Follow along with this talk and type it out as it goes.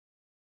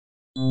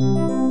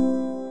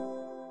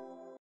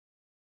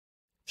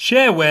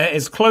Shareware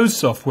is closed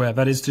software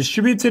that is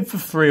distributed for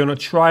free on a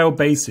trial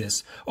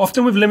basis,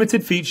 often with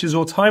limited features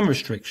or time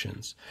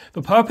restrictions.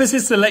 The purpose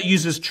is to let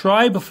users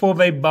try before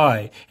they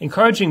buy,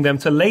 encouraging them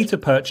to later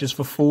purchase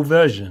the full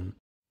version.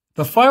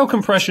 The file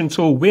compression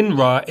tool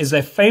WinRAR is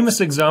a famous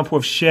example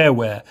of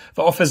shareware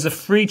that offers a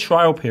free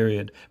trial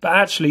period, but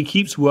actually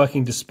keeps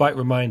working despite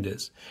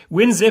reminders.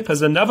 WinZip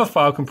is another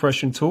file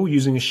compression tool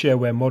using a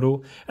shareware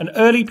model, and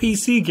early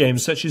PC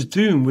games such as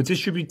Doom were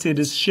distributed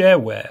as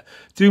shareware.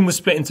 Doom was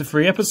split into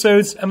 3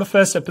 episodes, and the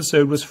first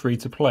episode was free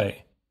to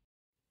play.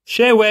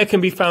 Shareware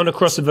can be found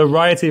across a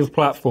variety of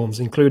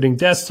platforms, including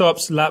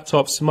desktops,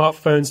 laptops,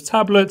 smartphones,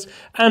 tablets,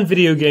 and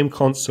video game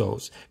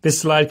consoles. This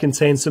slide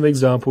contains some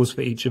examples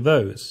for each of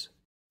those.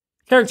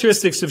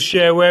 Characteristics of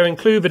shareware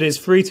include that it is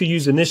free to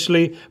use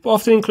initially, but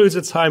often includes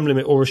a time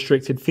limit or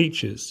restricted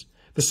features.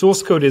 The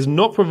source code is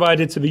not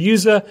provided to the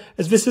user,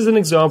 as this is an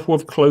example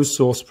of closed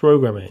source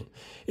programming.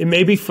 It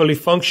may be fully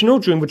functional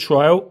during the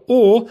trial,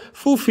 or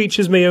full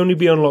features may only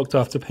be unlocked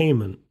after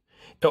payment.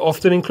 It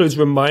often includes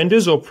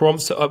reminders or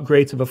prompts to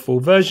upgrade to the full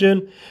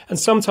version, and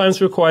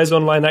sometimes requires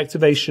online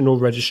activation or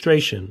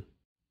registration.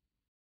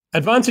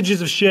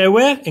 Advantages of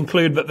shareware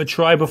include that the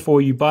try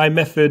before you buy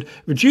method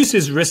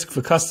reduces risk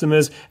for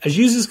customers, as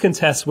users can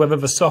test whether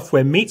the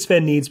software meets their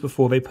needs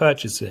before they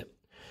purchase it.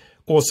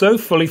 Also,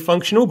 fully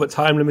functional but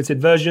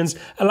time-limited versions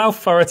allow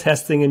thorough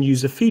testing and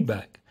user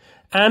feedback.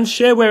 And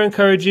shareware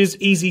encourages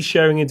easy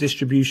sharing and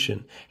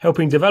distribution,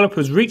 helping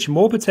developers reach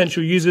more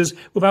potential users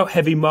without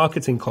heavy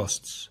marketing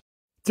costs.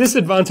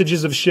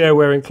 Disadvantages of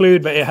shareware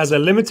include that it has a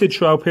limited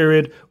trial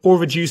period or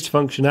reduced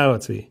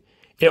functionality.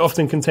 It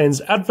often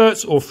contains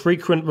adverts or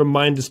frequent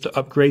reminders to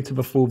upgrade to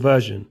the full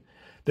version.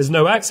 There's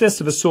no access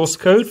to the source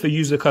code for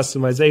user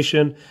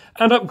customization,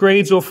 and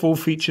upgrades or full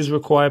features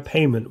require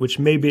payment, which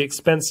may be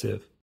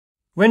expensive.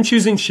 When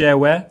choosing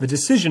shareware, the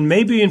decision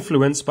may be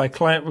influenced by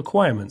client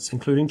requirements,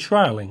 including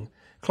trialing.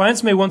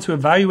 Clients may want to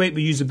evaluate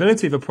the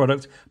usability of a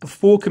product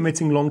before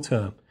committing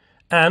long-term.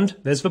 And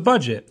there's the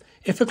budget.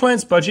 If the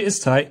client's budget is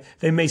tight,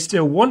 they may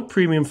still want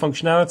premium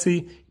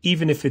functionality,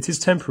 even if it is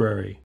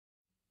temporary.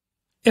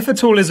 If a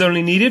tool is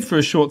only needed for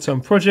a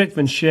short-term project,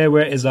 then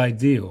shareware is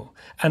ideal.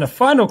 And a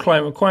final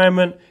client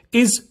requirement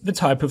is the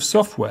type of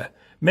software.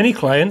 Many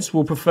clients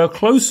will prefer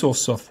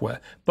closed-source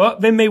software, but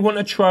they may want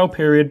a trial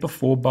period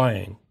before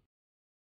buying.